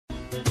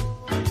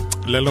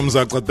Lelo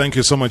Mzaqwa, thank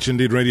you so much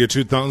indeed, Radio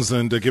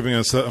 2000, giving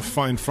us a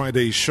fine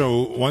Friday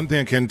show. One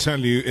thing I can tell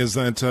you is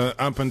that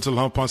up until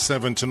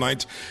 7:30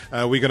 tonight,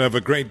 we're going to have a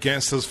great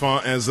guest as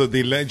far as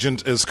the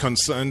legend is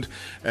concerned.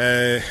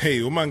 Hey,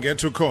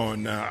 Umangetu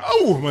Kona.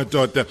 Oh, my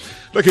daughter.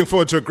 Looking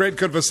forward to a great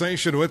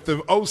conversation with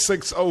them.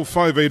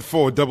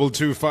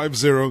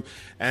 060-584-2250.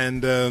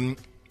 And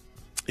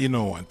you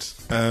know what?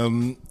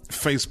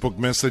 Facebook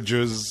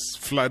messages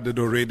flooded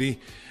already.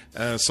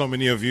 So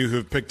many of you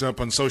who've picked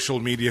up on social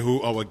media who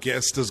our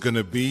guest is going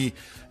to be,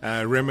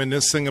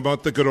 reminiscing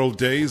about the good old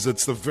days.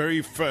 It's the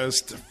very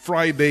first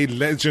Friday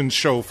Legend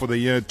show for the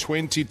year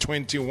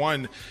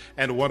 2021.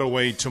 And what a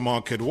way to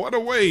mark it. What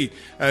a way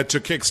to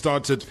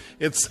kickstart it.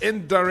 It's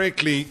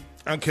indirectly,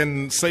 I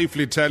can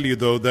safely tell you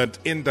though, that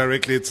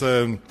indirectly it's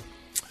a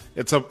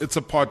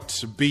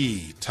part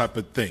B type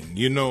of thing.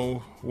 You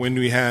know, when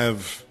we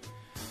have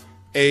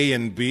A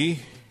and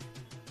B.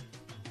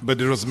 But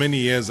it was many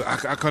years.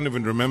 I can't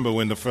even remember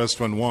when the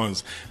first one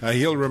was.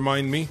 He'll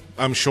remind me.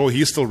 I'm sure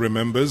he still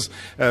remembers.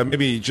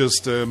 Maybe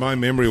just my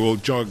memory will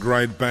jog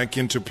right back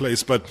into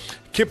place. But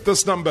keep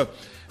this number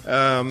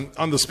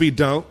on the speed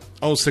dial.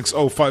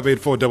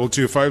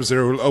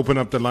 060-584-2250. We'll open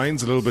up the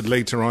lines a little bit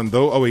later on,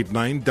 though.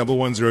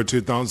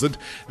 089-110-2000.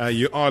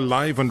 You are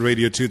live on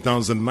Radio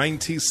 2000,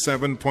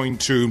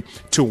 97.2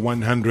 to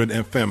 100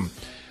 FM.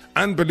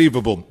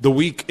 Unbelievable. The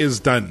week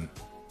is done.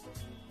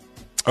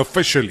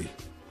 Officially.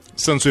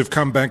 Since we've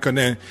come back on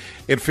air,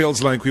 it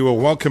feels like we were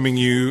welcoming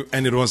you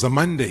and it was a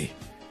Monday,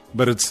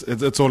 but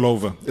it's all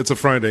over. It's a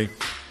Friday.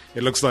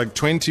 It looks like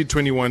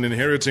 2021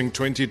 inheriting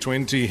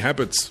 2020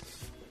 habits.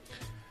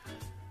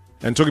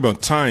 And talking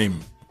about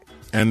time,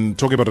 and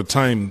talking about a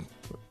time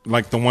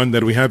like the one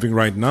that we're having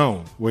right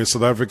now, where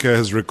South Africa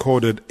has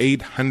recorded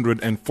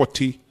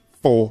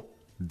 844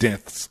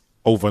 deaths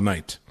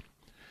overnight.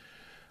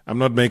 I'm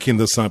not making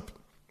this up.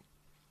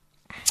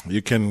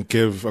 You can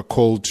give a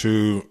call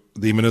to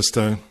the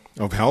Minister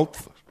of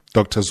Health,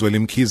 Dr. Zweli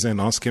Mkhize, and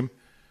ask him.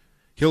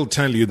 He'll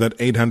tell you that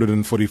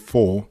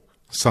 844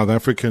 South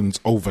Africans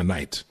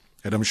overnight.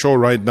 And I'm sure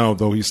right now,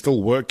 though, he's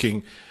still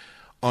working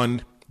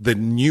on the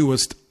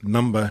newest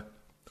number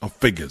of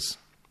figures.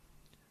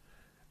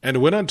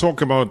 And when I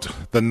talk about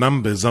the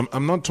numbers,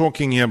 I'm not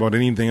talking here about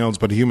anything else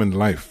but human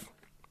life.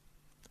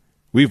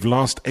 We've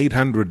lost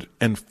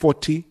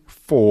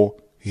 844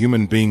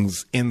 human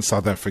beings in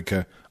South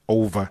Africa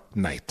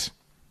overnight.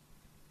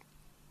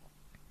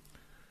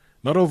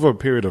 Not over a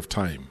period of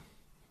time,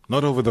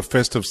 not over the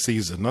festive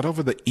season, not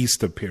over the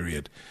Easter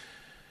period,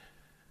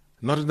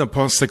 not in the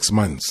past 6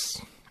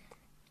 months.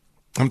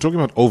 I'm talking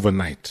about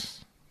overnight.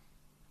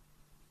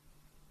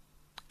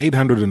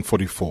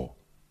 844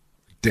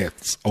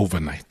 deaths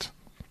overnight.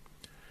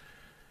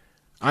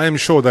 I am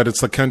sure that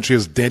it's the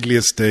country's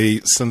deadliest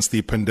day since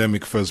the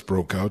pandemic first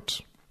broke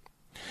out.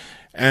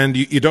 And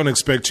you don't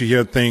expect to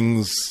hear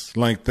things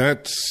like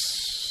that.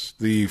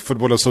 The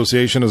Football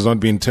Association has not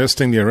been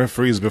testing their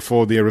referees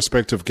before their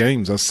respective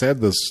games. I said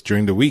this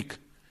during the week.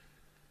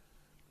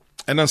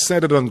 And I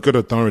said it on good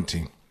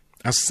authority.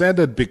 I said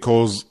it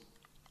because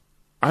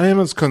I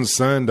am as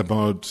concerned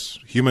about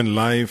human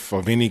life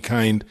of any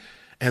kind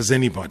as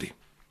anybody.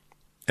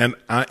 And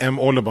I am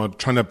all about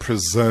trying to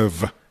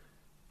preserve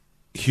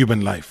human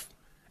life.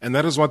 And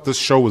that is what this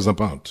show is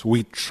about.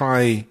 We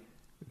try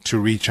to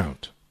reach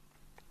out.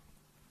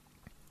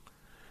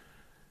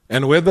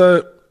 And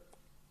whether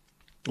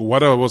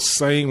what I was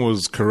saying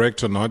was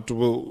correct or not,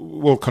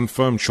 we'll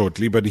confirm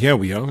shortly. But here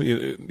we are,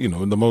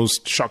 in the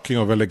most shocking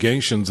of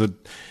allegations. It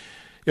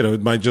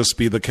might just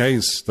be the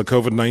case, the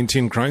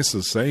COVID-19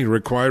 crisis,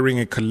 requiring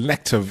a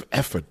collective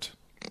effort.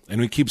 And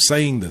we keep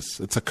saying this.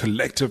 It's a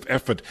collective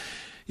effort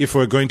if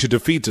we're going to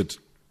defeat it.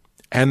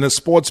 And as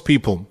sports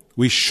people,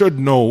 we should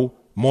know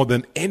more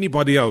than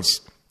anybody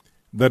else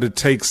that it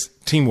takes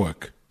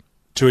teamwork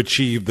to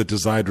achieve the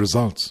desired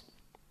results.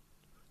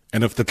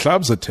 And if the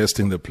clubs are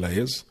testing their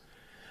players,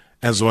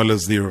 as well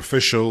as their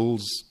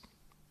officials,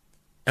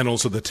 and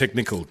also the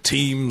technical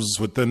teams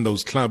within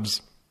those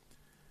clubs.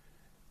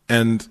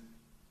 And,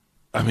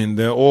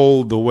 they're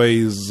all the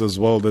ways as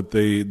well that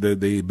they're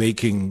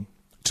making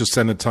to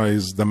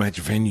sanitize the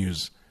match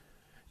venues.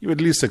 You at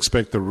least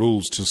expect the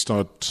rules to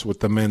start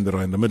with the men that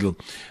are in the middle.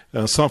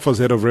 SAFA's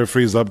head of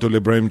referees, Abdul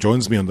Ebrahim,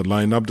 joins me on the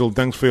line. Abdul,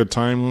 thanks for your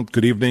time.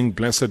 Good evening.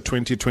 Blessed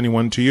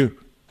 2021 to you.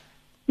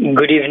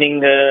 Good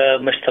evening,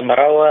 Mr.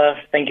 Marawa.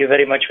 Thank you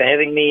very much for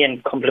having me,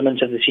 and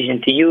compliments of the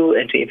season to you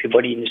and to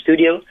everybody in the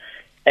studio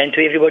and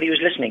to everybody who's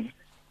listening.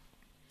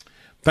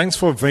 Thanks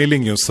for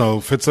availing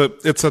yourself. It's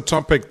a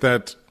topic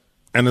that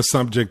and a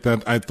subject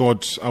that I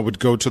thought I would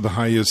go to the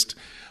highest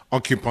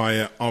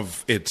occupier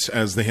of it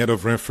as the head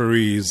of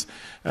referees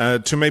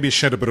to maybe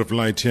shed a bit of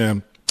light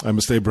here,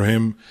 Mr.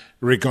 Ebrahim,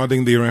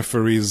 regarding the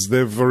referees.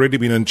 They've already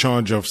been in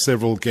charge of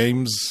several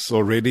games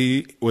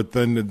already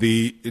within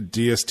the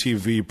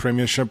DStv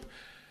Premiership.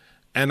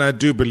 And I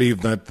do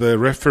believe that the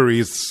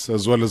referees,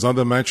 as well as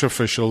other match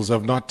officials,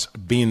 have not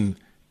been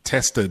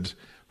tested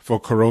for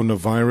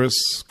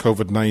coronavirus,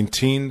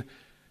 COVID-19.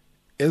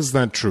 Is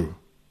that true?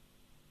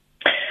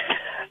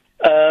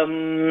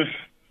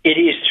 It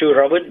is true,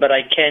 Robert, but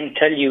I can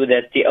tell you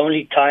that the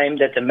only time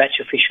that the match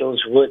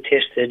officials were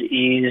tested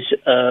is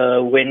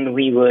when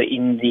we were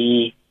in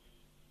the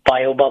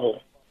bio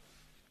bubble.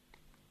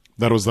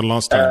 That was the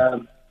last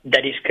time?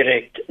 That is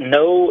correct.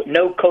 No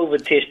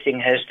COVID testing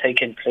has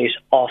taken place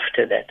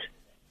after that.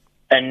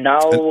 And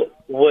now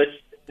with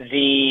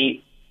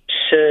the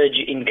surge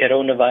in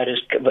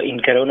coronavirus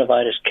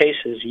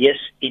cases, yes,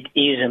 it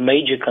is a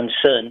major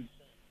concern.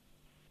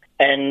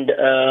 And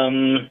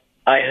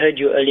I heard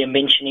you earlier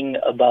mentioning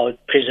about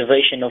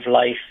preservation of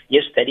life.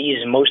 Yes, that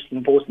is most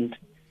important.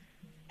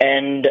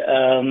 And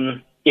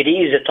it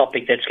is a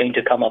topic that's going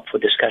to come up for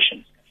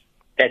discussion,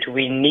 that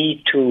we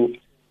need to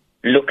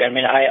look. I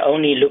mean, I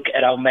only look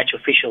at our match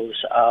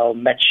officials, our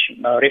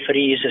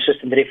referees,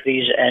 assistant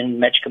referees, and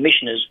match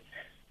commissioners.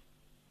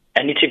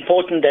 And it's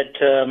important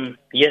that,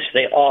 yes,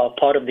 they are a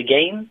part of the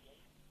game,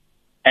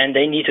 and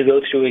they need to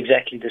go through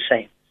exactly the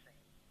same.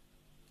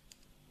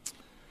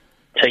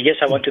 So, yes,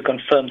 I want to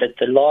confirm that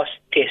the last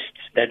tests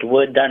that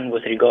were done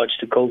with regards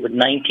to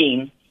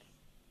COVID-19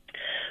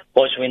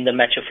 was when the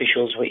match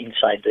officials were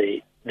inside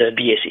the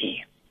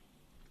BSE.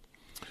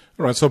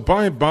 All right, so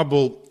bio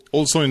bubble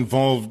also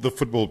involved the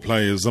football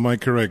players. Am I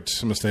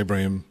correct, Mr.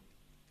 Ebrahim?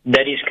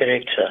 That is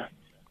correct, sir.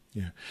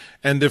 Yeah.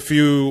 And if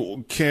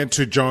you care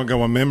to jog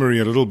our memory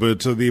a little bit,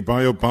 the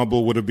bio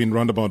bubble would have been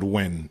round about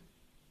when?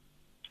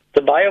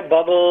 The bio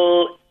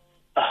bubble,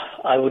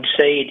 I would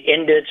say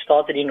it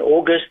started in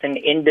August and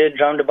ended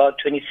round about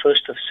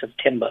 21st of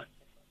September.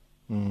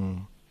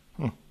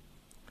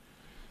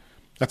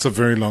 That's a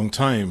very long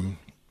time.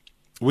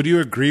 Would you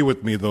agree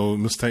with me, though,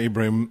 Mr.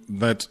 Ebrahim,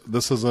 that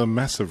this is a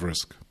massive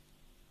risk?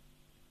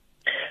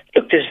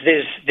 Look,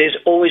 there's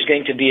always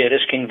going to be a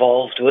risk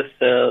involved with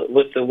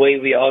the way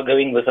we are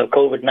going with our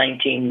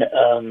COVID-19.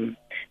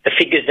 The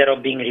figures that are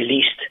being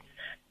released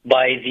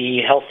by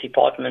the health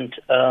department.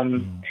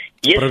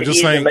 Yes, but I'm just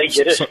saying, a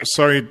major risk.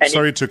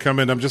 Sorry to come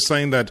in. I'm just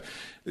saying that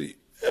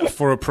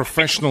for a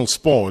professional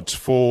sport,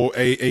 for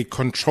a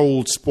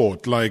controlled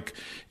sport, like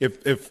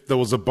if there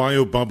was a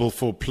bio bubble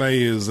for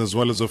players as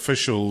well as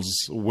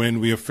officials, when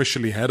we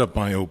officially had a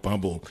bio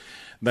bubble,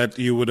 that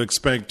you would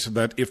expect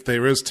that if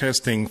there is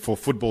testing for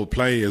football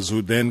players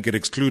who then get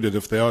excluded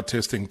if they are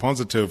testing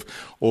positive,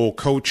 or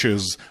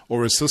coaches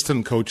or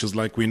assistant coaches,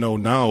 like we know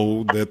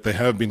now that there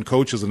have been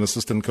coaches and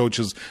assistant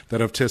coaches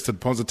that have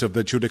tested positive,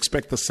 that you'd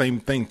expect the same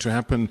thing to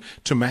happen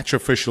to match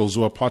officials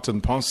who are part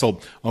and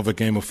parcel of a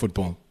game of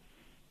football.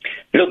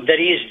 Look, that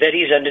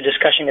is under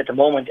discussion at the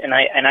moment, and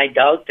I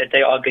doubt that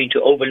they are going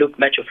to overlook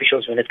match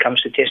officials when it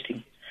comes to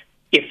testing.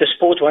 If the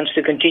sport wants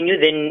to continue,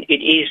 then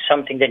it is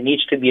something that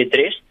needs to be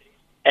addressed.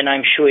 And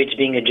I'm sure it's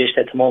being addressed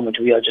at the moment.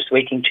 We are just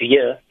waiting to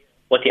hear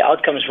what the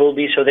outcomes will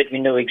be so that we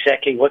know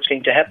exactly what's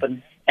going to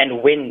happen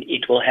and when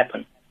it will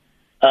happen.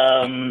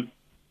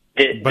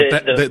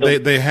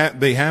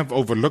 They have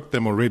overlooked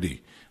them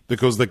already,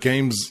 because the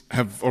games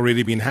have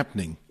already been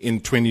happening in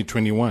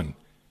 2021.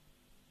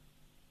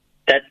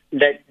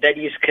 That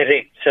is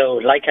correct. So,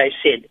 like I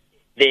said,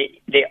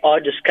 there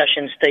are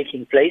discussions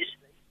taking place,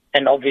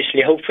 and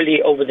obviously,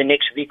 hopefully, over the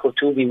next week or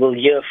two, we will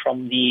hear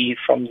from the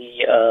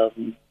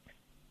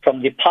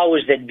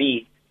powers that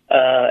be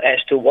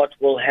as to what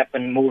will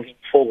happen moving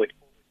forward.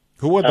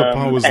 Who are the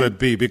powers that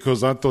be?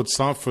 Because I thought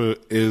SAFA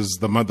is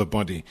the mother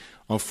body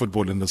of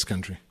football in this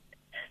country.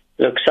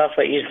 Look,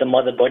 SAFA is the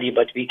mother body,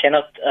 but we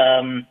cannot.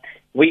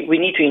 We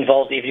need to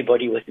involve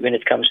everybody when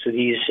it comes to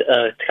these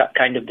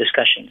kind of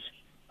discussions.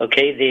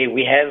 Okay,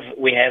 we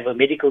have a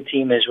medical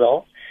team as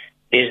well.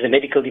 There's the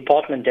medical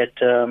department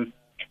that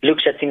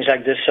looks at things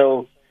like this.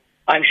 So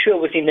I'm sure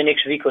within the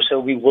next week or so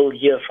we will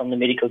hear from the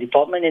medical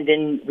department, and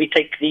then we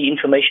take the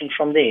information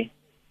from there.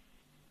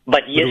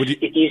 But yes,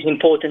 it is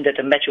important that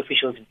the match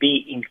officials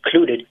be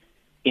included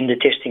in the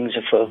testings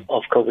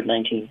of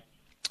COVID-19.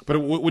 But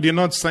would you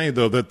not say,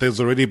 though, that there's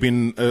already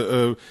been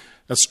a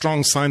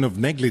strong sign of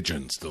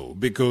negligence, though?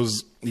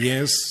 Because,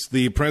 yes,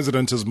 the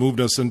president has moved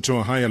us into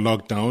a higher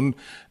lockdown,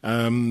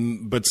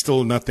 but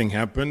still nothing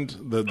happened.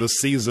 The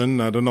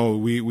season, I don't know,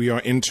 we are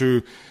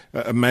into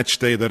a match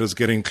day that is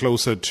getting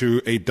closer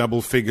to a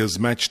double figures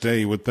match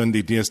day within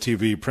the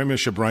DStv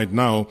Premiership right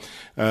now.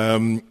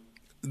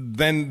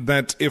 Then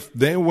that if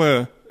there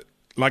were,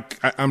 like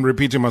I'm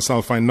repeating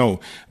myself, I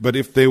know, but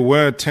if they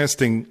were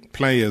testing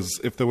players,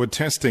 if they were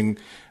testing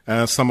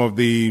some of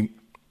the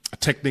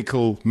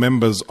technical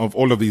members of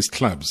all of these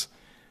clubs,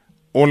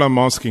 all I'm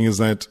asking is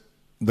that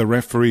the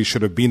referee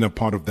should have been a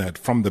part of that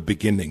from the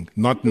beginning.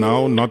 Not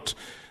now, not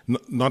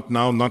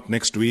now, not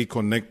next week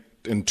or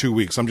in 2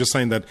 weeks. I'm just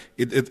saying that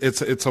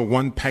it's a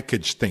one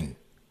package thing.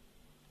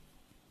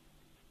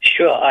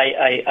 Sure,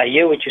 I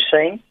hear what you're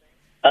saying,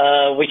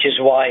 which is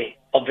why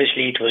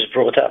obviously it was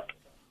brought up.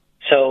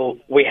 So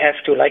we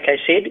have to, like I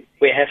said,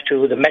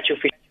 the match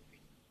official.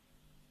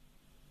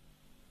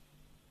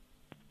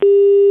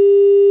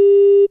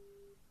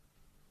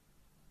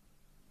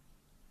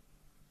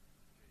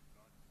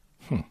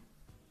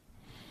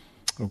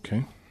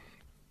 Okay.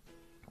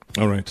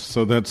 All right.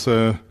 So that's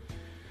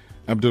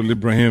Abdul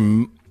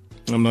Ebrahim.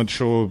 I'm not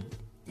sure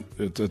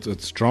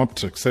it's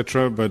dropped,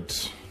 etc.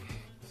 But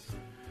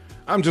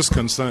I'm just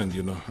concerned,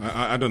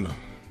 I don't know.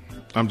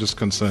 I'm just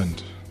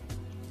concerned.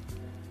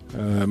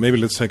 Maybe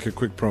let's take a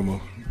quick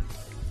promo.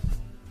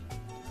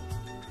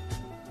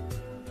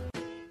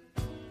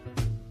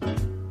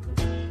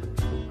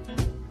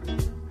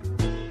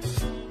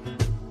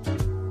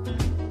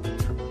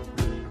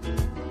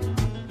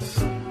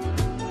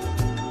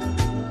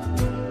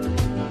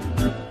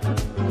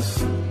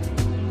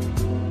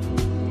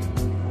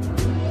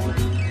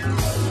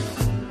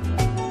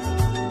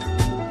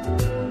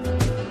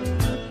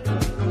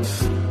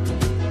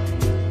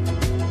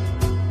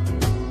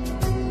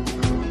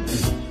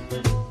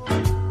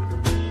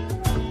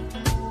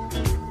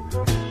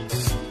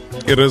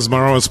 It is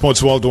Marawa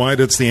Sports Worldwide.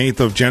 It's the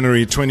 8th of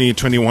January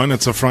 2021.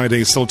 It's a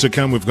Friday still to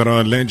come. We've got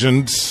our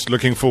legend.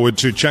 Looking forward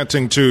to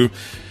chatting to...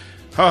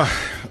 I'll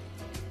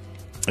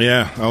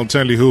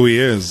tell you who he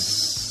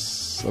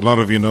is. A lot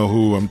of you know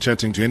who I'm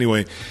chatting to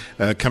anyway,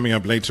 coming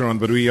up later on.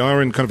 But we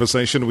are in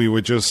conversation. We were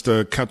just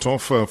cut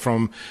off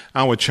from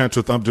our chat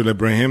with Abdul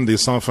Ebrahim, the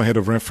SAFA head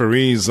of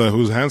referees,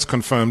 who has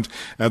confirmed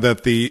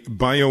that the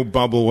bio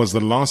bubble was the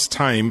last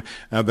time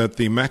that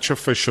the match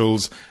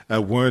officials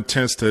were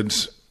tested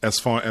as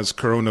far as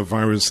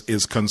coronavirus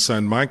is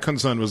concerned. My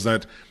concern was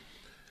that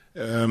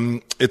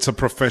it's a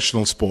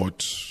professional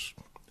sport.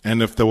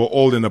 And if they were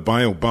all in a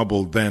bio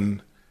bubble,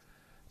 then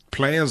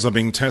players are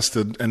being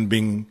tested and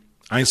being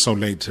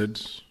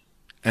isolated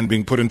and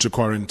being put into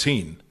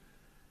quarantine.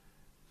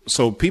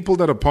 So people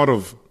that are part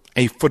of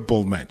a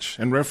football match,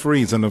 and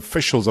referees and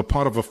officials are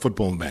part of a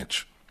football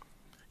match.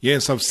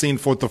 Yes, I've seen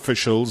fourth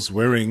officials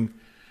wearing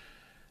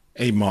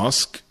a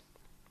mask,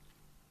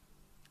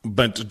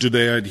 but do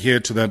they adhere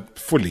to that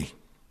fully?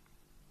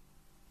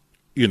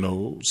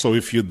 So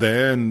if you're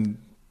there and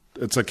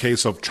it's a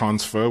case of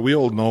transfer, we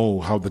all know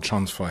how the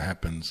transfer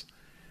happens.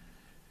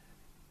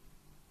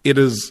 It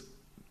is,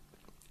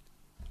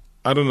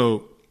 I don't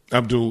know,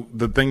 Abdul,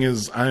 the thing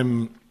is, I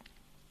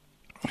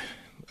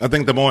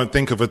think the more I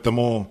think of it, the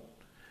more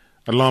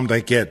alarmed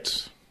I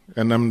get.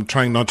 And I'm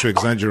trying not to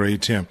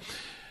exaggerate here.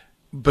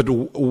 But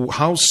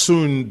how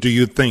soon do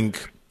you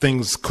think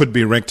things could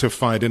be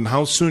rectified, and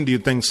how soon do you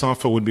think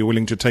SAFA would be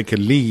willing to take a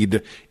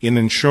lead in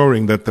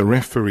ensuring that the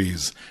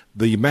referees,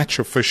 the match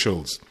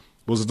officials,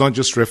 was not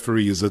just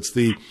referees, it's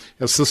the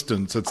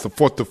assistants, it's the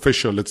fourth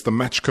official, it's the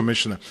match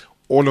commissioner,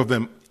 all of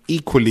them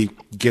equally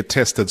get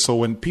tested. So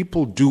when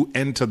people do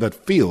enter that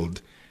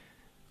field,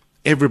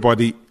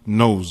 everybody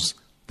knows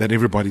that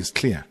everybody's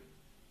clear.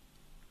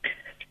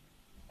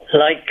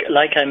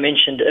 Like I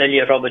mentioned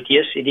earlier, Robert,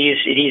 yes, it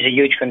is a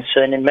huge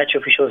concern, and match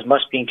officials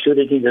must be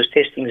included in those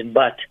testings.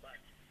 But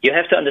you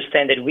have to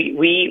understand that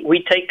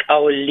we take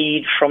our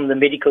lead from the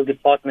medical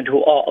department,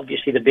 who are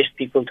obviously the best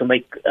people to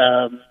make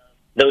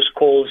those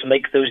calls,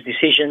 make those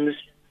decisions.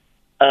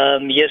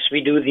 Yes,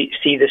 we do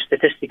see the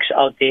statistics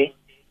out there,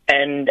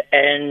 and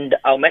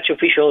our match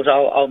officials,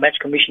 our match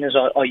commissioners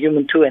are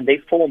human too, and they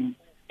form,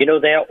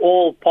 they are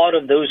all part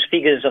of those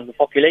figures of the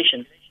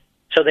population,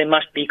 so they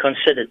must be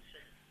considered.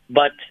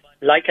 But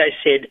like I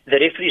said, the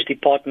referees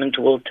department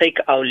will take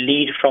our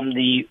lead from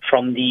the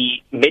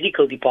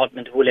medical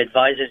department, who will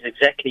advise us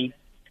exactly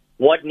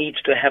what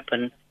needs to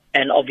happen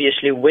and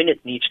obviously when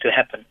it needs to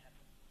happen.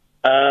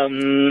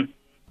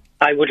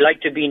 I would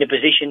like to be in a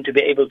position to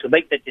be able to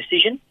make that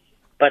decision,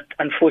 but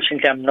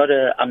unfortunately, I'm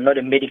not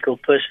a medical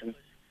person.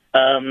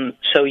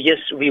 So yes,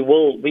 we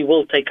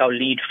will take our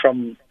lead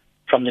from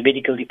the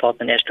medical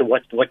department as to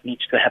what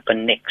needs to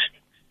happen next.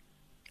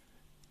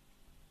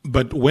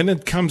 But when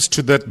it comes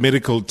to that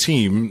medical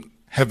team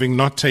having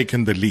not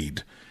taken the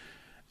lead,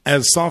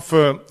 as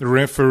SAFA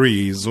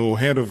referees or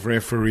head of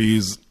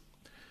referees,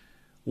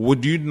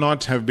 would you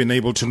not have been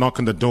able to knock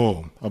on the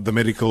door of the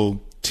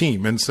medical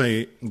team and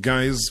say,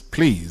 guys,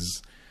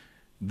 please,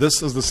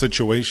 this is the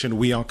situation,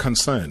 we are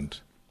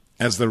concerned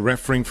as the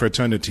refereeing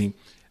fraternity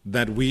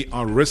that we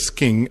are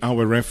risking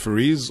our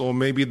referees, or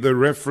maybe the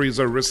referees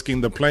are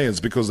risking the players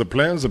because the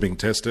players are being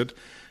tested.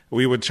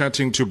 We were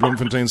chatting to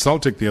Bloemfontein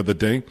Celtic the other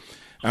day.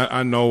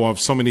 I know of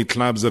so many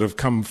clubs that have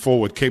come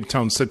forward. Cape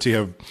Town City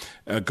have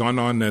gone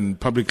on and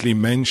publicly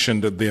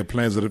mentioned that their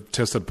players that have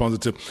tested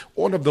positive.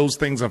 All of those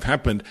things have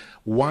happened.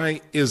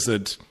 Why is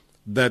it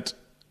that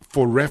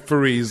for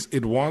referees,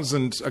 it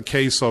wasn't a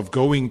case of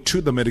going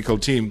to the medical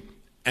team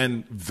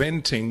and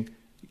venting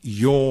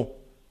your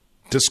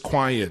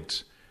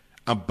disquiet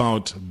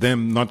about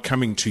them not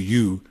coming to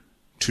you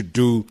to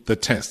do the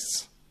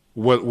tests?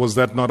 Was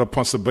that not a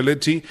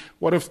possibility?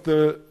 What if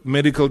the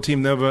medical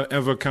team never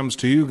ever comes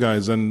to you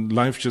guys and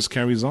life just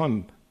carries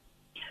on?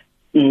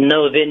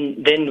 No,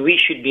 then we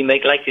should be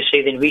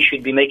then we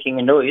should be making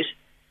a noise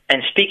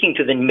and speaking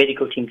to the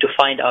medical team to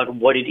find out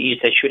what it is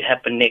that should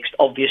happen next,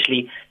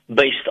 obviously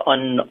based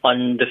on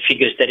the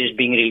figures that is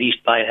being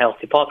released by a health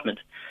department.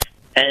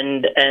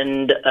 And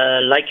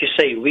like you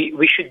say,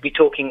 we should be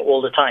talking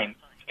all the time.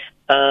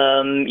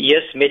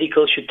 Yes,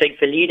 medical should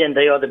take the lead, and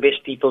they are the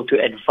best people to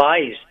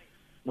advise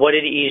what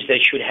it is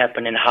that should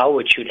happen and how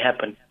it should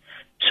happen.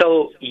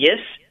 So, yes,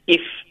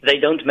 if they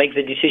don't make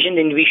the decision,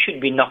 then we should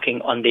be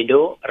knocking on their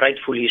door,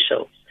 rightfully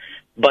so.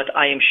 But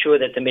I am sure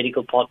that the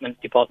medical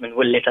department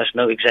will let us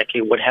know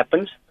exactly what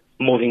happens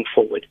moving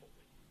forward.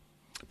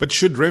 But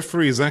should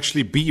referees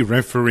actually be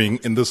refereeing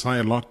in this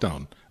higher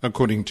lockdown,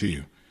 according to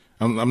you?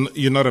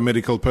 You're not a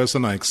medical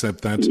person, I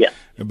accept that. Yeah.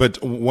 But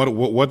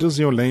what is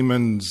your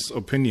layman's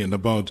opinion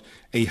about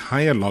a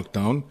higher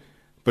lockdown,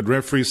 but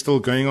referees still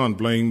going on,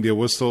 blowing their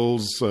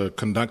whistles,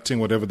 conducting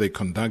whatever they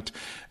conduct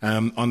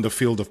on the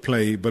field of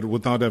play, but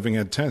without having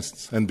had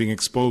tests and being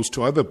exposed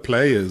to other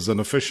players and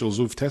officials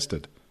who've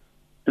tested?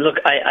 Look,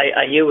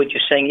 I hear what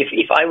you're saying.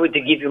 If I were to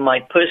give you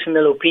my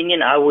personal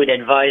opinion, I would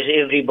advise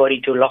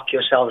everybody to lock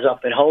yourselves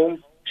up at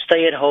home,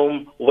 stay at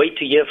home, wait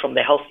to hear from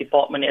the health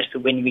department as to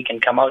when we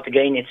can come out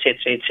again,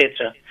 etc.,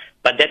 etc.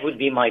 But that would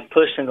be my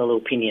personal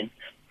opinion.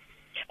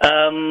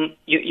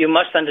 You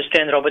must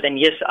understand, Robert, and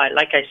yes,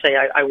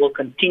 I will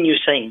continue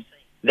saying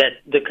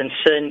that the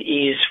concern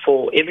is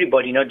for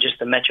everybody, not just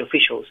the match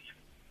officials.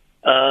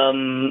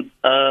 With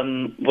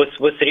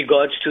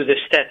regards to the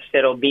stats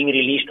that are being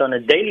released on a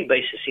daily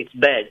basis, it's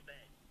bad.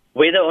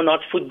 Whether or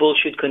not football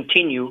should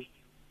continue,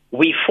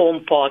 we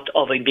form part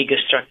of a bigger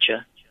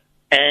structure.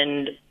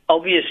 And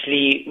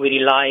obviously, we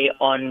rely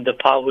on the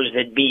powers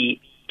that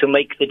be to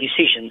make the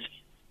decisions.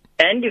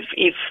 And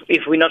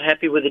if we're not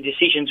happy with the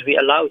decisions, we're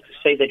allowed to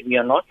say that we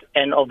are not,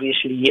 and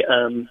obviously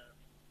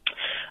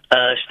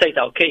state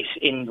our case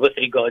with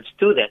regards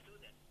to that.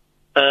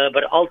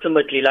 But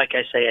ultimately, like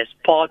I say, as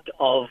part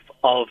of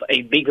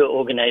a bigger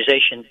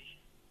organization,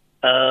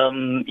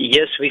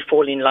 yes, we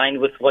fall in line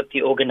with what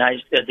the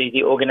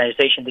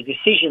organization, the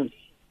decisions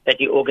that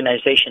the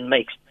organization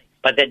makes.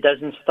 But that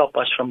doesn't stop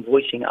us from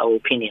voicing our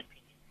opinion.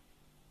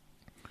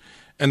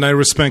 And I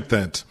respect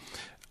that.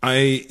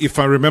 If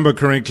I remember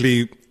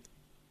correctly,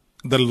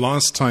 the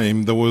last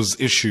time there was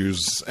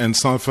issues, and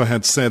SAFA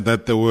had said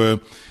that they were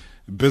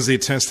busy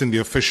testing the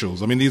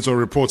officials. I mean, these are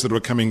reports that were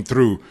coming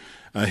through.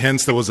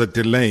 Hence, there was a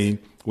delay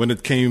when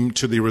it came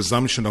to the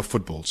resumption of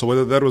football. So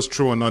whether that was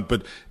true or not,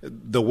 but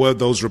there were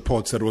those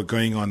reports that were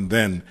going on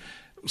then.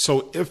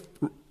 So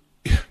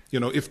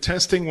if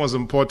testing was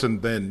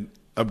important then,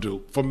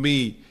 Abdul, for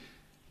me,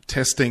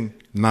 testing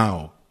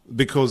now,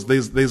 because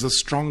there's a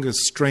stronger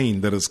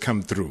strain that has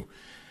come through.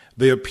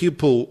 There are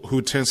people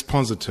who test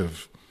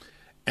positive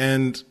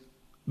and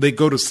they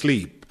go to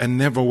sleep and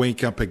never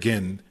wake up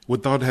again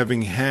without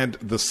having had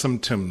the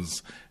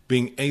symptoms,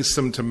 being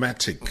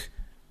asymptomatic,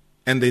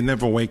 and they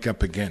never wake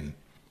up again,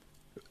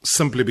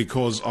 simply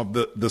because of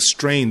the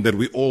strain that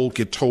we all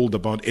get told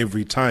about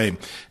every time.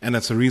 And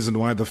that's the reason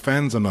why the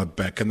fans are not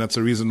back, and that's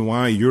the reason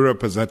why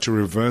Europe has had to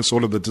reverse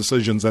all of the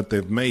decisions that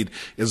they've made,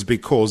 is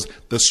because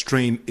the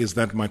strain is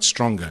that much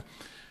stronger.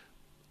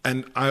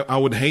 And I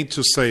would hate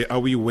to say, are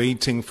we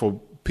waiting for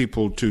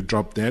people to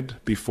drop dead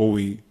before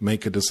we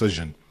make a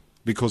decision?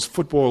 Because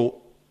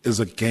football is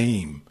a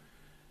game,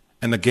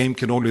 and a game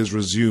can always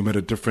resume at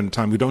a different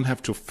time. We don't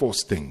have to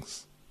force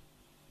things.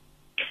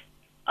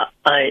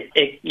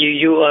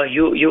 You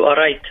are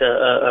right,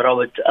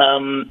 Robert.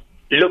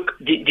 Look,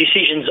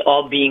 decisions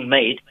are being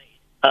made.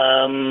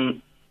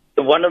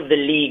 One of the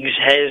leagues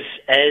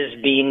has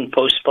been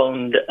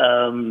postponed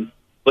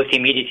with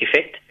immediate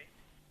effect.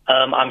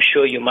 I'm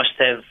sure you must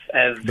have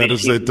that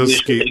is the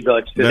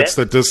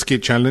Diski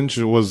challenge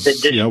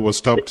was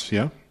stopped.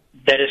 Yeah,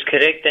 that is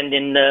correct. And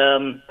then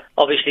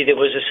obviously there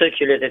was a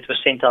circular that was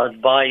sent out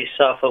by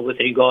SAFA with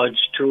regards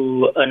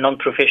to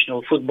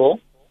non-professional football.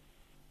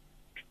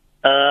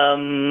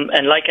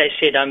 And like I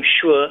said, I'm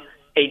sure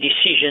a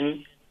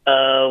decision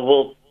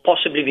will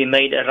possibly be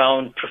made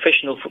around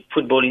professional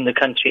football in the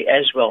country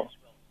as well.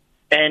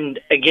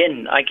 And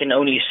again, I can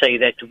only say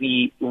that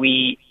we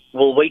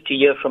will wait to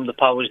hear from the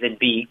powers that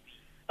be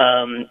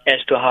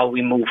as to how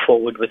we move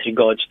forward with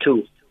regards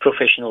to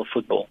professional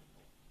football.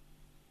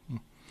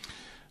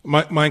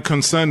 My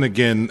concern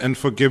again, and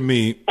forgive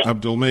me,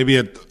 Abdul,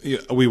 maybe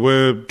we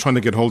were trying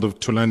to get hold of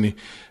Dr.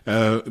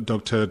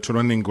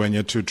 Tulani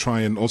Ngwenya to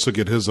try and also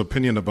get his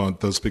opinion about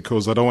this,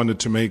 because I don't want it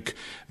to make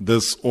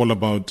this all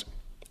about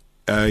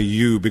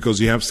you, because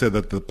you have said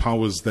that the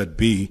powers that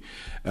be,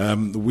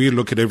 we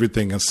look at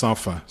everything as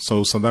SAFA,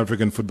 so South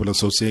African Football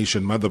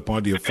Association, mother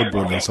body of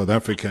football in South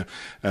Africa,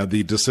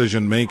 the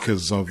decision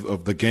makers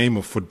of the game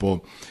of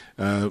football.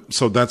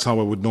 So that's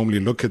how I would normally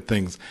look at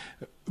things.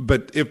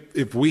 But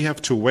if we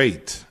have to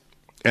wait,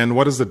 and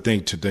what is the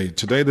date today?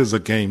 Today there's a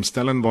game.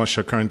 Stellenbosch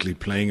are currently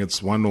playing.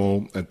 It's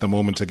 1-1 at the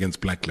moment against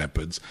Black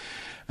Leopards.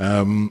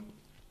 There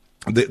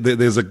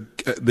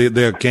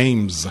are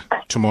games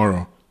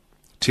tomorrow.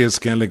 TS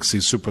Galaxy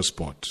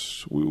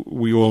Supersport.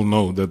 We all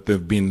know that there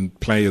have been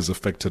players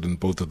affected in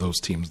both of those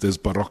teams. There's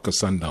Baroka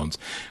Sundowns.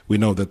 We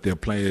know that there are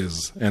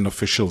players and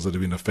officials that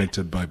have been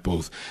affected by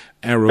both.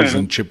 Arrows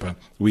and Chipper.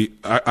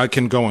 I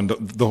can go on.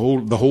 The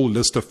whole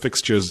list of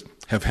fixtures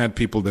have had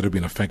people that have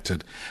been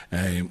affected,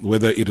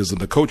 whether it is in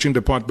the coaching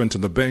department, on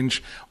the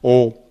bench,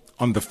 or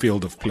on the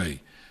field of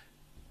play.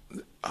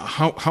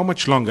 How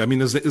much longer? I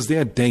mean, is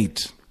there a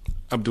date,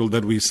 Abdul,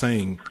 that we're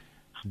saying,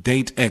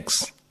 date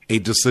X, a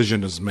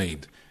decision is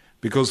made?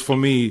 Because for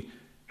me,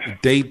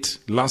 date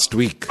last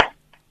week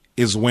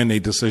is when a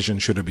decision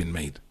should have been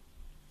made.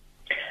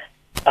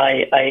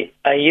 I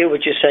hear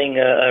what you're saying,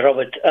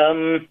 Robert.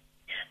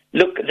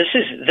 Look,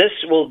 this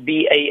will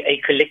be a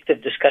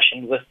collective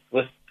discussion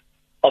with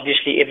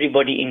obviously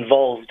everybody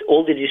involved,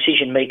 all the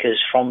decision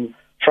makers from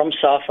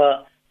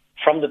SAFA,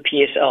 from the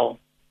PSL,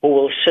 who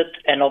will sit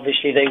and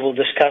obviously they will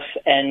discuss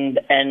and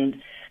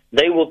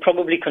they will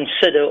probably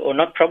consider, or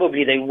not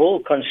probably, they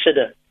will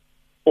consider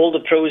all the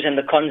pros and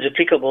the cons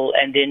applicable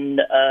and then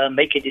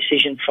make a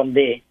decision from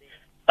there.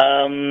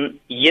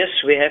 Yes,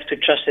 we have to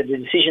trust that the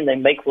decision they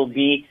make will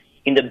be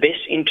in the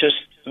best interest,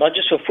 not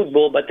just for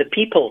football, but the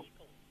people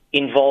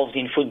involved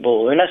in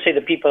football. When I say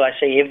the people, I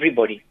say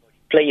everybody,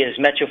 players,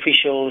 match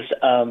officials,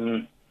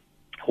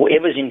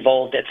 whoever's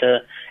involved at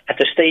the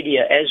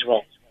stadia as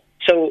well.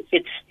 So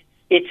it's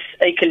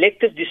a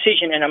collective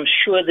decision, and I'm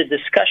sure the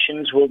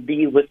discussions will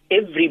be with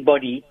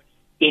everybody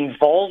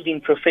involved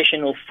in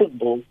professional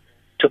football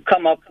to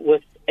come up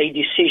with a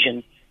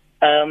decision.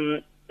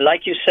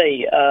 Like you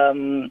say,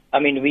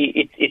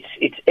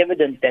 it's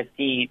evident that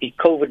the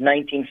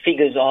COVID-19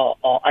 figures are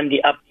on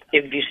the up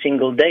every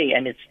single day,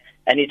 and it's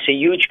a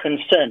huge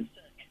concern.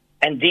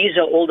 And these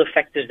are all the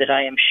factors that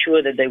I am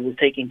sure that they will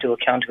take into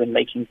account when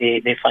making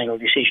their final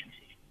decisions.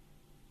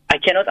 I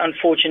cannot,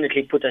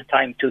 unfortunately, put a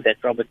time to that,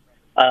 Robert,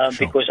 Sure.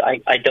 because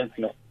I don't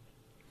know.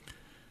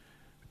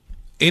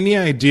 Any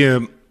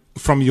idea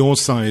from your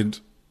side,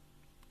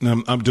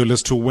 Abdul,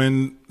 as to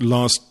when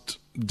last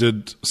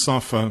did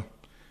SAFA,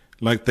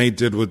 like they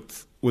did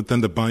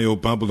within the bio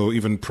bubble, or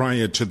even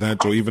prior to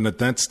that, or even at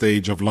that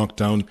stage of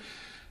lockdown,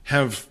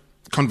 have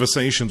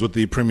conversations with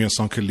the Premier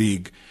Soccer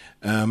League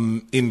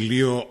in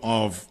lieu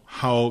of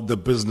how the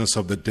business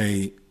of the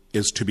day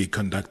is to be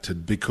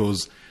conducted?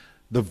 Because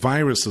the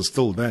virus is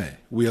still there.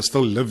 We are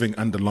still living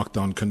under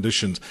lockdown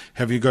conditions.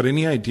 Have you got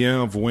any idea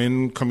of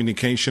when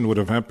communication would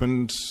have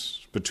happened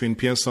between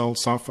PSL,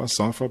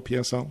 SAFA,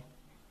 PSL?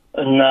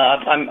 No,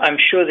 I'm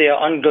sure there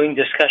are ongoing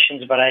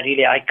discussions, but I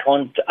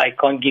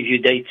can't give you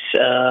dates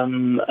as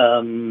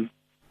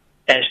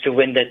to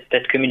when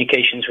that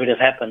communications would have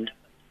happened.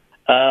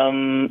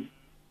 I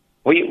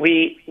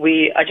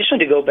just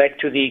want to go back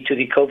to the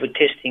COVID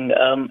testing.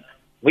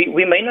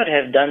 We may not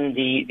have done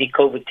the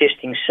COVID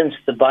testing since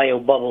the bio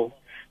bubble,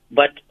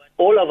 but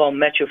all of our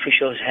match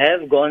officials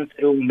have gone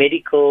through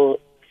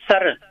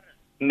thorough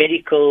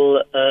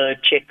medical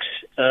checks,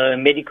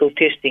 medical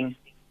testing,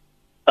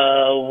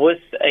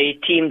 with a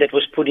team that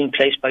was put in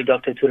place by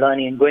Dr.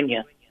 Tulani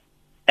Ngwenya.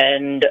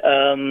 And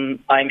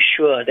I'm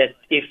sure that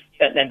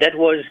that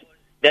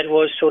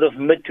was sort of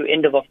mid to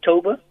end of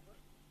October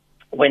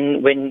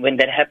when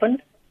that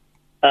happened.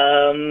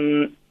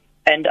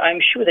 And I'm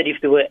sure that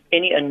if there were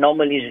any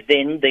anomalies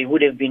then, they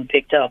would have been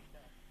picked up.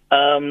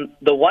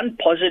 The one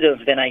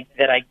positive that I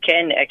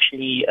can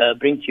actually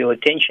bring to your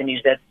attention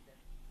is that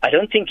I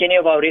don't think any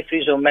of our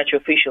referees or match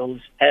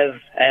officials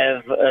have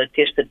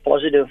tested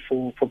positive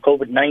for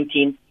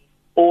COVID-19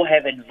 or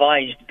have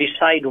advised,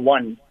 beside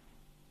one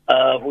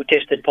who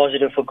tested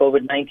positive for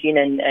COVID-19,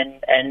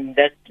 and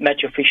that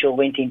match official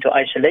went into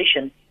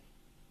isolation.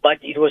 But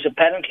it was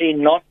apparently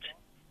not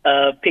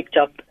picked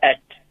up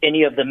at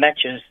any of the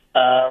matches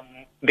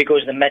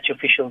because the match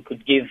official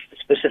could give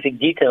specific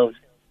details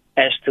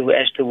as to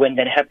when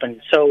that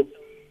happened. So,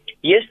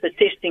 yes, the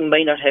testing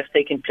may not have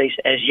taken place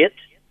as yet,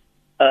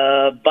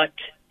 but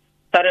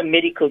thorough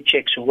medical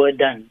checks were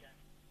done,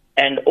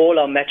 and all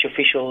our match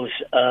officials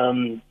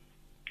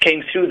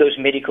came through those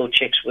medical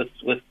checks with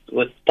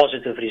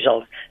positive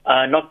results.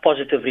 Not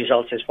positive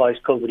results as far as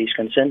COVID is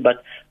concerned,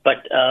 but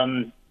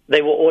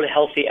they were all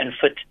healthy and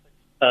fit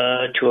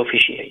to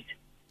officiate.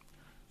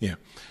 Yeah.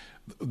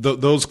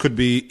 Those could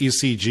be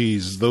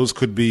ECGs. Those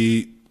could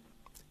be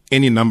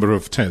any number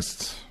of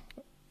tests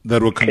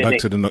that were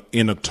conducted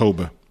in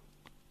October,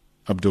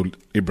 Abdul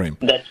Ebrahim.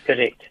 That's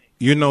correct.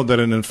 You know that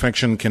an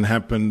infection can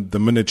happen the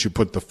minute you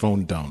put the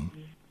phone down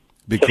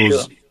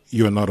because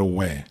you are not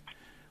aware.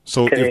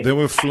 So if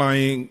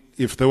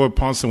they were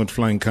passing with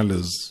flying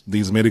colors,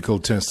 these medical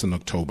tests in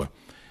October,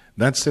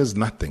 that says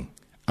nothing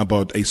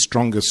about a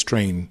stronger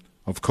strain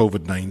of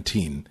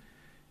COVID-19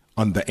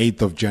 on the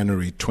 8th of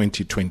January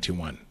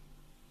 2021.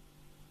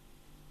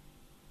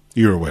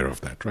 You're aware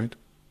of that, right?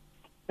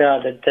 Yeah,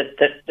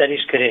 that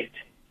is correct.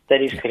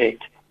 That is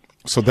correct.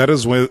 So that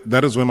is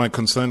where my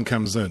concern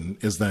comes in,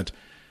 is that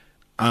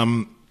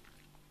and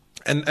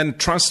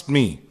trust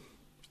me,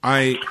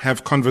 I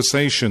have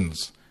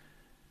conversations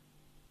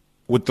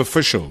with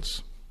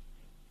officials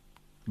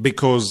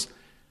because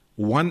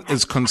one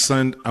is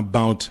concerned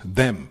about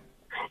them.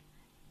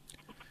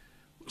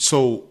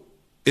 So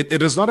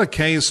it is not a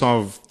case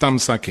of thumb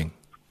sucking.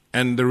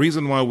 And the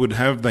reason why I would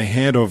have the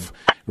head of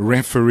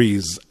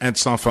referees at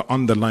SAFA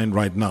on the line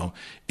right now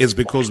is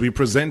because we're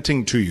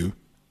presenting to you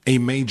a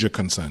major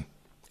concern.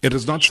 It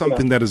is not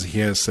something that is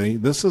hearsay.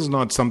 This is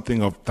not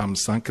something of thumb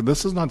suck.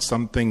 This is not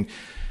something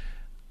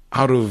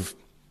out of,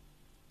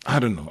 I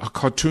don't know, a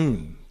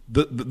cartoon.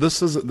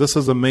 This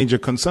is a major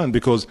concern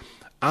because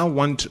I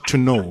want to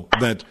know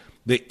that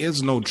there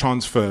is no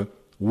transfer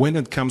when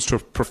it comes to a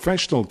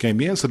professional game,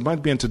 yes, it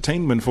might be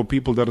entertainment for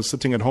people that are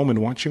sitting at home and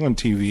watching on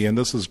TV, and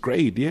this is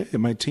great. Yeah,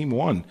 my team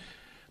won.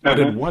 But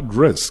at what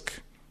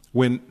risk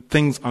when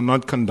things are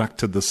not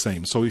conducted the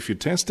same? So if you're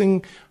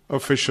testing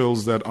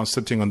officials that are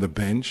sitting on the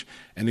bench,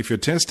 and if you're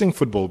testing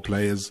football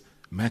players,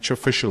 match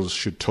officials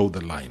should toe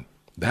the line.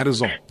 That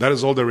is all. That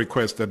is all the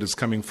request that is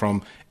coming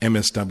from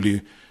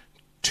MSW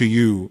to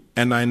you.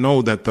 And I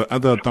know that the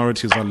other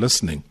authorities are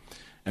listening.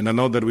 And I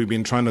know that we've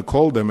been trying to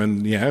call them,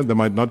 and they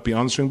might not be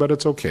answering, but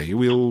it's okay.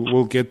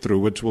 We'll get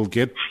through it. We'll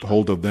get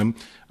hold of them.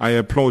 I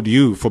applaud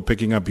you for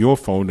picking up your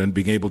phone and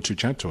being able to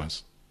chat to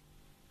us.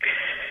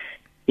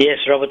 Yes,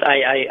 Robert,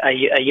 I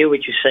hear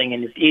what you're saying,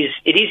 and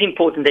it is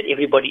important that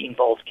everybody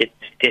involved gets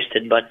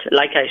tested. But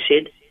like I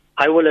said,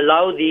 I will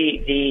allow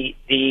the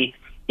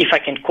if I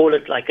can call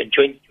it like a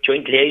joint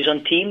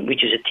liaison team,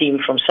 which is a team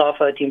from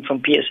SAFA, a team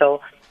from PSL,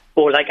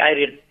 or like I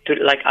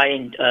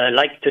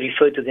like to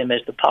refer to them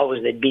as the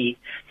powers that be.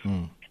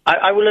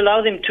 I will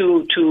allow them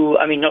to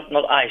I mean, not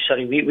I,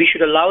 sorry. We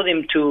should allow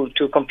them to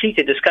complete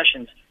the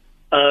discussions,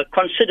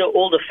 consider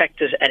all the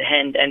factors at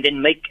hand, and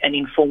then make an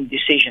informed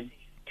decision.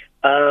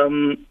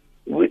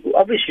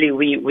 Obviously,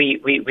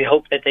 we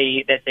hope that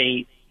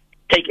they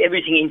take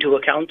everything into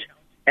account,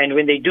 and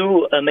when they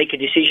do make a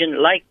decision,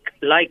 like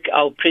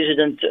our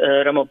President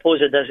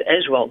Ramaphosa does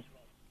as well,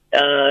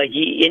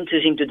 he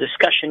enters into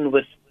discussion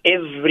with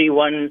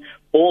everyone,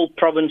 all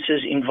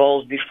provinces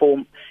involved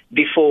before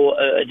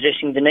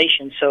addressing the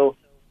nation. So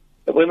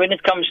when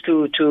it comes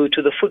to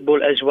the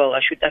football as well,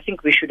 I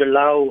think we should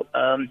allow.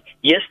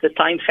 Yes, the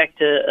time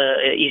factor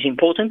is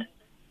important,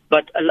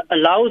 but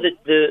allow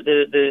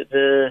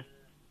the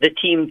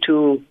team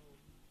to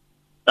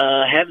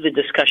have the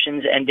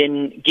discussions and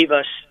then give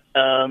us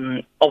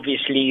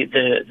obviously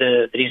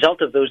the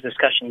result of those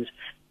discussions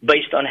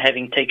based on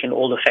having taken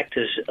all the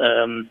factors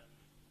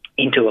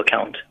into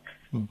account.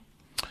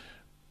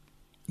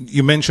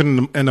 You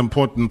mentioned an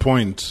important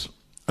point,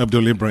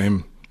 Abdul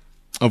Ebrahim,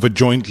 of a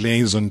joint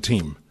liaison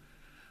team.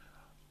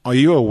 Are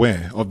you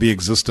aware of the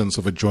existence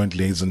of a joint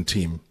liaison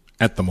team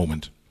at the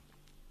moment?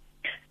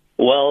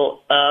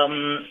 Well,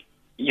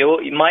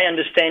 my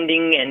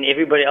understanding and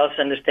everybody else's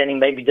understanding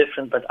may be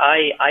different, but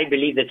I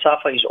believe that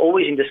SAFA is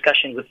always in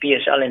discussion with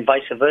PSL and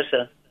vice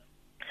versa.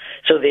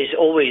 So there's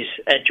always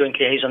a joint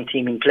liaison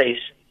team in place.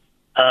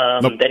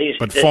 Those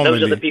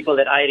are the people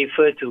that I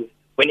refer to.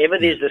 Whenever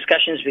there's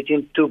discussions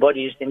between two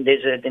bodies, then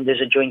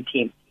there's a joint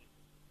team.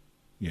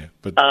 Yeah,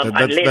 but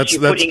unless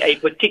you're putting a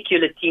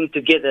particular team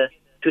together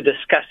to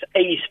discuss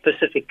a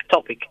specific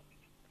topic.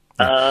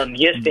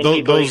 Yes,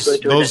 then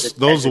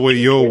those were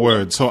your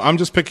words. So I'm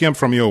just picking up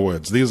from your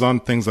words. These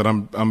aren't things that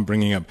I'm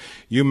bringing up.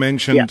 You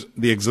mentioned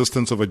the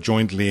existence of a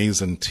joint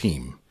liaison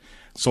team.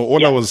 So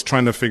all I was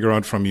trying to figure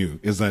out from you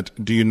is that,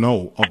 do you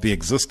know of the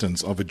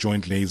existence of a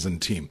joint liaison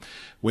team?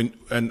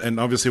 And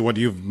obviously what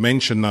you've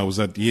mentioned now is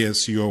that,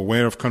 yes, you're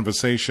aware of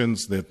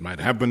conversations that might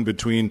happen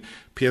between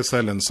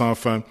PSL and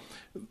SAFA.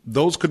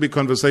 Those could be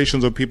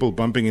conversations of people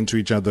bumping into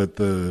each other at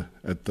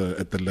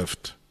the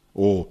lift,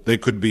 or they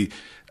could be.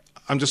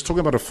 I'm just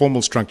talking about a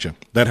formal structure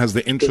that has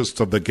the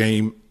interests of the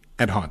game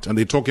at heart, and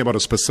they're talking about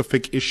a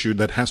specific issue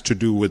that has to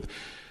do with,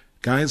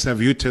 guys,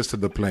 have you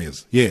tested the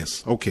players?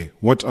 Yes. Okay.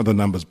 What are the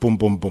numbers? Boom,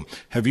 boom, boom.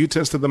 Have you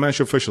tested the match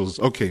officials?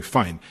 Okay,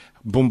 fine.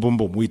 Boom, boom,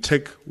 boom. We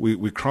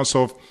cross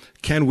off.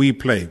 Can we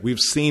play? We've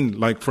seen,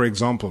 like, for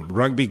example,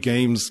 rugby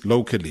games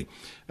locally.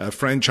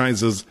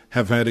 Franchises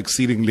have had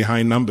exceedingly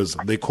high numbers.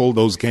 They call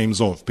those games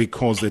off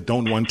because they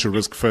don't want to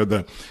risk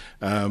further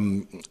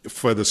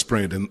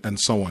spread and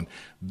so on.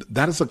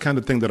 That is the kind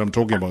of thing that I'm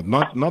talking about.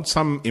 Not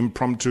some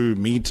impromptu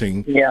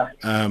meeting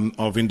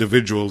of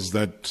individuals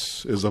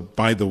that is a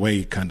by the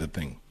way kind of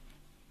thing.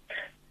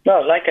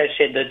 No, like I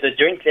said, the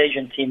joint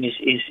liaison team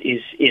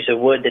is a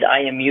word that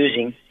I am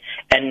using,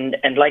 and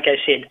like I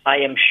said, I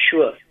am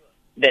sure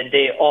that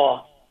there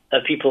are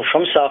people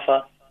from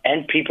SAFA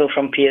and people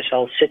from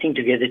PSL sitting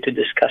together to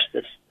discuss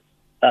this.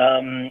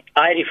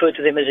 I refer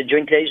to them as a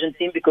joint liaison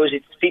team because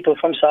it's people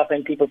from SAFA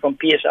and people from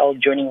PSL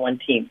joining one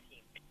team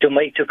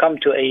to come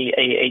to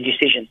a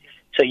decision.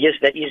 So yes,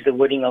 that is the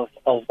wording of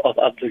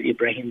Abdul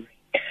Ebrahim.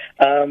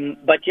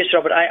 But yes,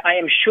 Robert, I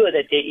am sure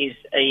that there is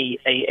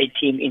a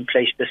team in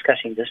place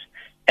discussing this,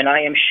 and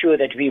I am sure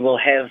that we will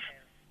have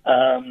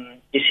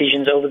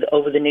decisions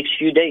over the next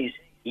few days.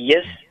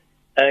 Yes,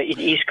 it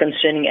is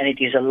concerning and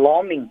it is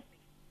alarming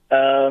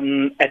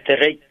at the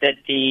rate that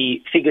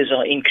the figures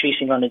are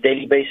increasing on a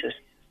daily basis.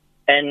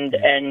 And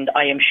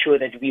I am sure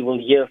that we will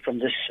hear from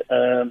this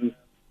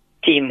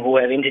team who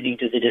have entered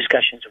into the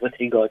discussions with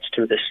regards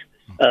to this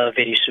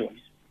very soon.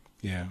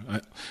 Yeah,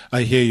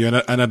 I hear you,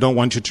 and I don't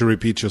want you to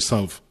repeat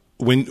yourself.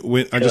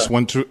 I just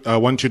want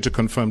you to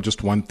confirm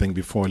just one thing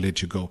before I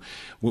let you go.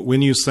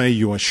 When you say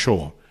you are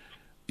sure,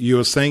 you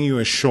are saying you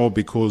are sure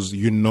because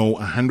you know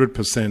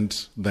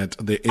 100% that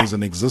there is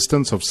an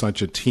existence of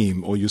such a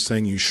team, or you're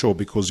saying you're sure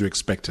because you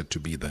expect it to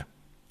be there?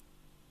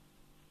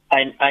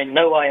 I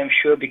know I am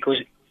sure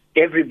because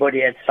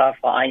everybody at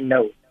SAFA I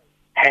know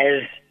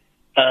has,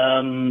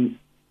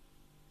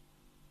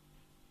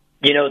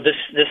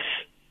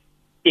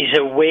 is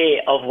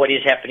aware of what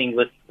is happening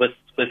with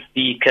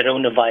the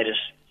coronavirus.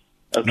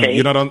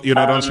 Okay, no, you're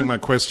not answering my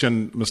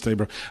question, Mr.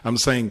 Ebrahim. I'm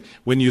saying,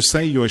 when you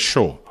say you're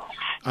sure,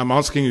 I'm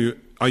asking you,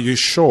 are you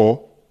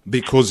sure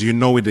because you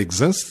know it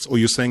exists, or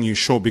you're saying you're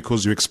sure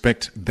because you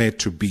expect there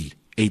to be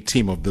a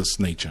team of this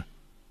nature?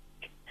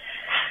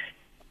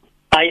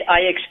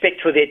 I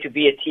expect for there to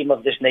be a team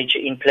of this nature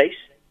in place,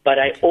 but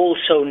I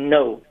also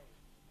know,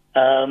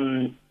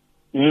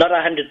 not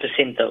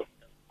 100% though,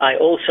 I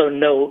also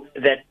know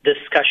that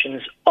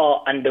discussions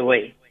are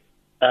underway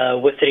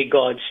with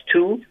regards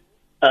to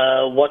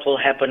what will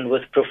happen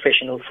with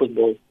professional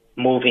football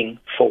moving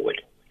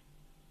forward.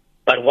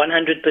 But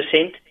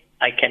 100%,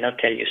 I cannot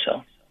tell you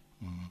so.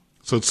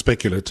 So it's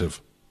speculative.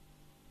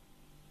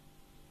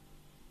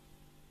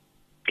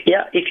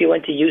 Yeah, if you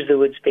want to use the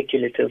word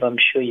speculative, I'm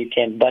sure you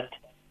can. But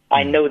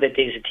I know that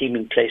there's a team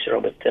in place,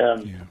 Robert,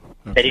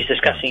 that is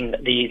discussing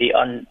the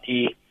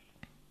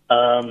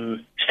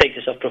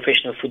status of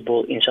professional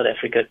football in South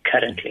Africa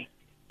currently.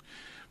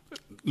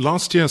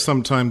 Last year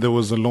sometime there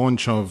was a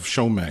launch of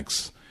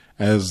Showmax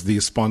as the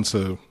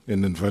sponsor,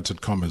 in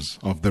inverted commas,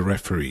 of the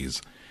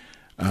referees.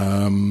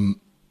 They're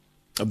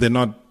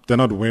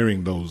not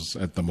wearing those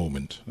at the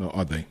moment,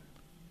 are they?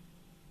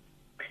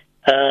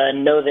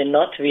 No, they're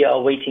not. We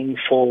are waiting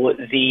for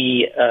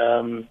the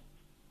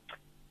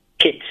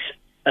kits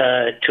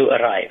to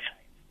arrive.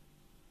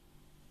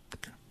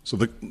 Okay. So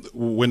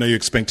when are you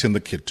expecting the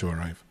kit to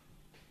arrive?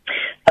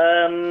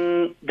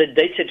 The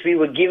dates that we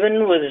were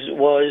given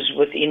was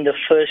within the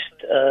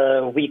first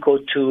week or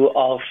two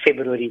of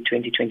February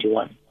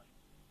 2021.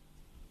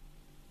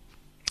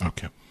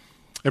 Okay.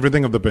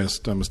 Everything of the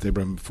best, Mr.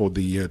 Ebrahim, for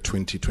the year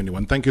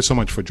 2021. Thank you so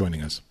much for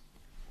joining us.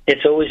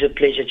 It's always a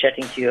pleasure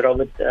chatting to you,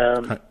 Robert.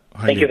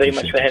 Thank you very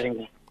much for having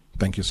me.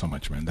 Thank you so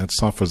much, man. That's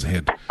SAFA's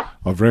head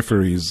of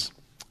referees,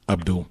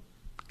 Abdul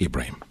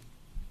Ebrahim.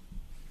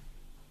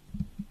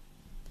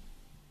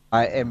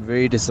 I am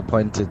very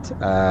disappointed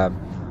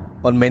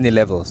on many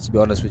levels, to be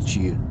honest with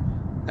you.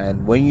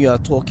 And when you are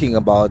talking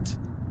about,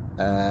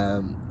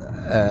 an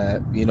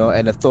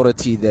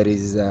authority that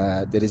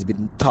has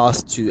been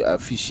tasked to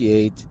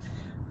officiate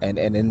and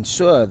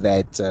ensure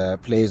that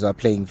players are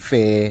playing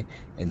fair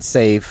and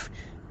safe,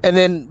 and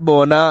then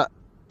bona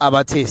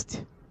aba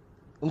test.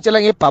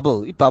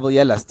 Bubble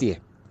yeah last year,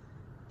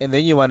 and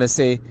then you want to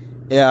say,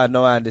 yeah,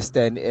 no, I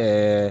understand.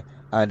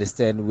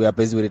 We are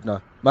busy with it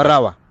now.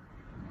 Marawa,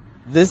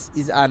 this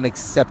is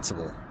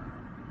unacceptable.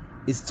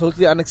 It's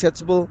totally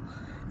unacceptable.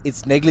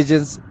 It's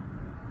negligence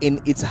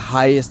in its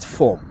highest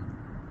form.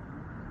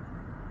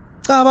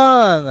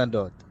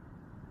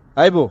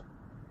 Aibo.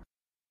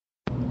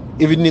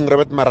 Evening,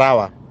 Robert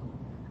Marawa.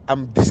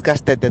 I'm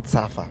disgusted at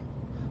SAFA.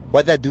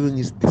 What they're doing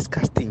is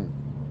disgusting.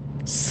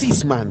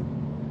 Cease, man.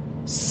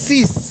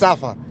 Cease,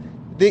 SAFA.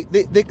 They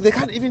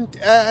can't even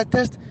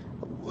test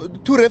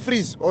 2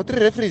 referees or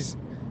 3 referees.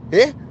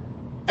 Eh?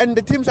 And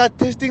the teams are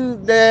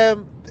testing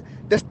the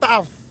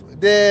staff,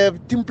 the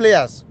team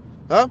players.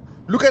 Huh?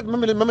 Look at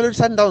Mamelodi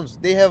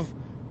Sundowns. They have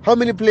how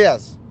many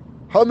players?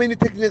 How many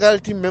technical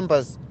team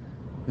members?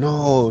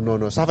 No.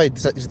 SAFA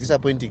is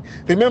disappointing.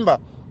 Remember,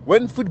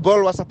 when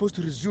football was supposed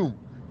to resume,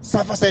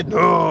 SAFA said,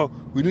 no,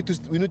 we need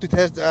to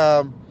test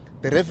the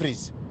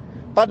referees.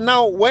 But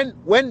now, when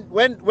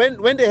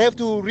they have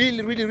to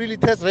really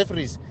test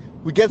referees,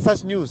 we get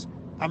such news.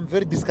 I'm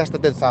very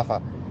disgusted at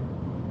SAFA.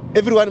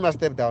 Everyone must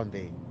step down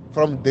there,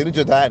 from the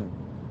Jordan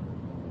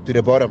to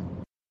the bottom.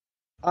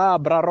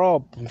 Bra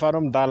Rob,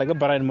 mfano mdala ke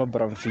Brian mo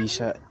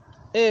Bramfisha.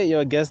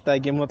 Your guest I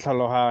game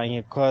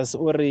motlhalohanye because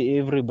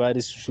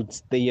everybody should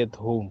stay at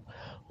home.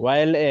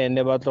 While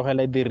ne ba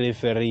tlogela di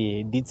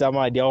referee, di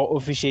tsama di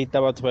officiate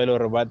batho ba ile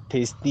re ba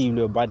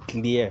testile ba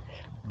clear.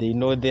 They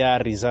know their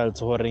results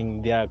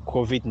horing they are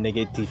COVID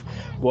negative.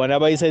 Bona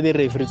ba isa di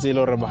referee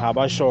tselo re ha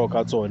ba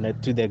shoka tsone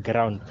to the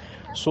ground.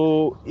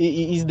 So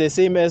it's the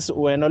same as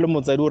when ole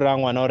motsadi o ra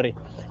ngwana hore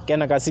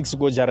kena ka 6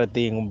 go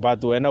jarateng,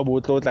 but when o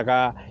botlo tla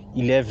ka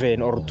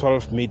 11 or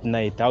 12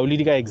 midnight. I will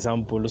lead ka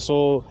example.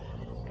 So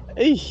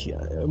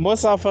mo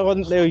SAFA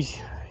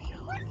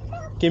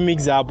ke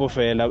mix up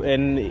fela,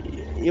 and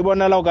e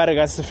bona la o ka re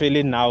ka se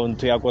fele now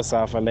ntho ya ko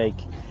SAFA like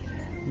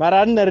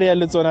mara nne re ya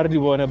le tsona re di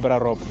bone. Bra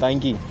Rob,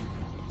 thank you.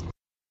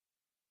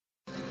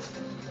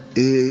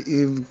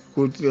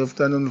 Good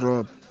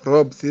afternoon,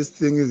 Rob, this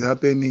thing is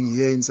happening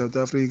here in South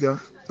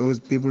Africa. Those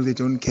people, they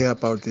don't care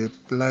about the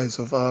lives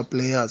of our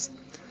players.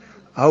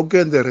 How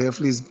can the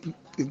referees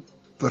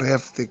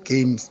ref the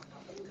games,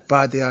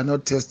 but they are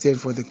not tested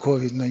for the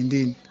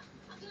COVID-19?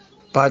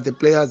 But the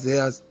players, they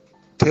are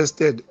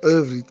tested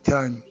every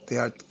time.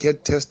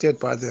 Get tested,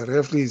 but the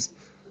referees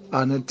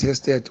are not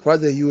tested.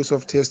 What's the use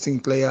of testing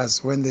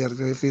players when the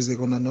referees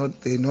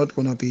they're not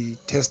gonna be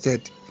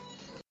tested?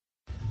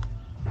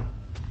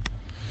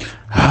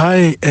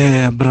 Hi,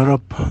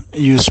 Rob.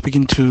 You're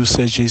speaking to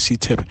Sir JC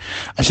Tebe.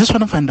 I just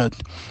want to find out,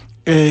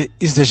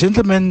 is the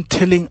gentleman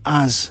telling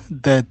us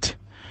that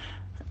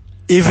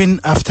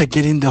even after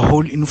getting the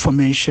whole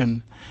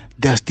information,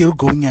 they're still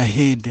going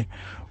ahead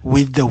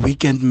with the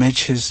weekend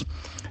matches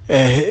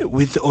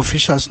with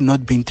officials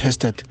not being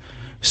tested.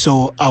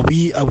 So are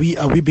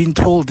we being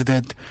told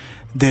that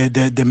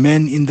the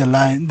men in the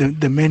line,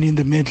 the men in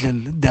the middle,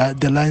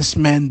 the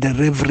linesmen, the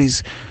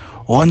referees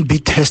won't be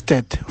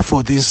tested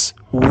for this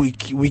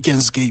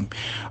weekend's game?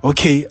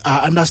 Okay, I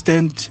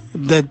understand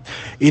that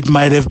it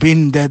might have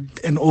been that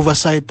an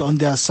oversight on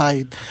their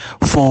side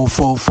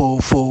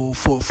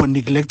for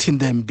neglecting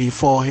them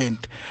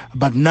beforehand,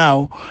 but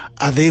now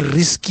are they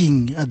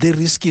risking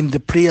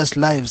the players'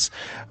 lives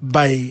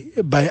by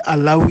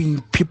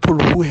allowing people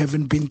who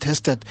haven't been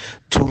tested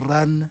to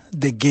run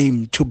the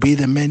game, to be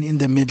the men in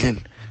the middle?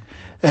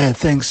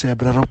 Thanks,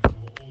 Brother Rob.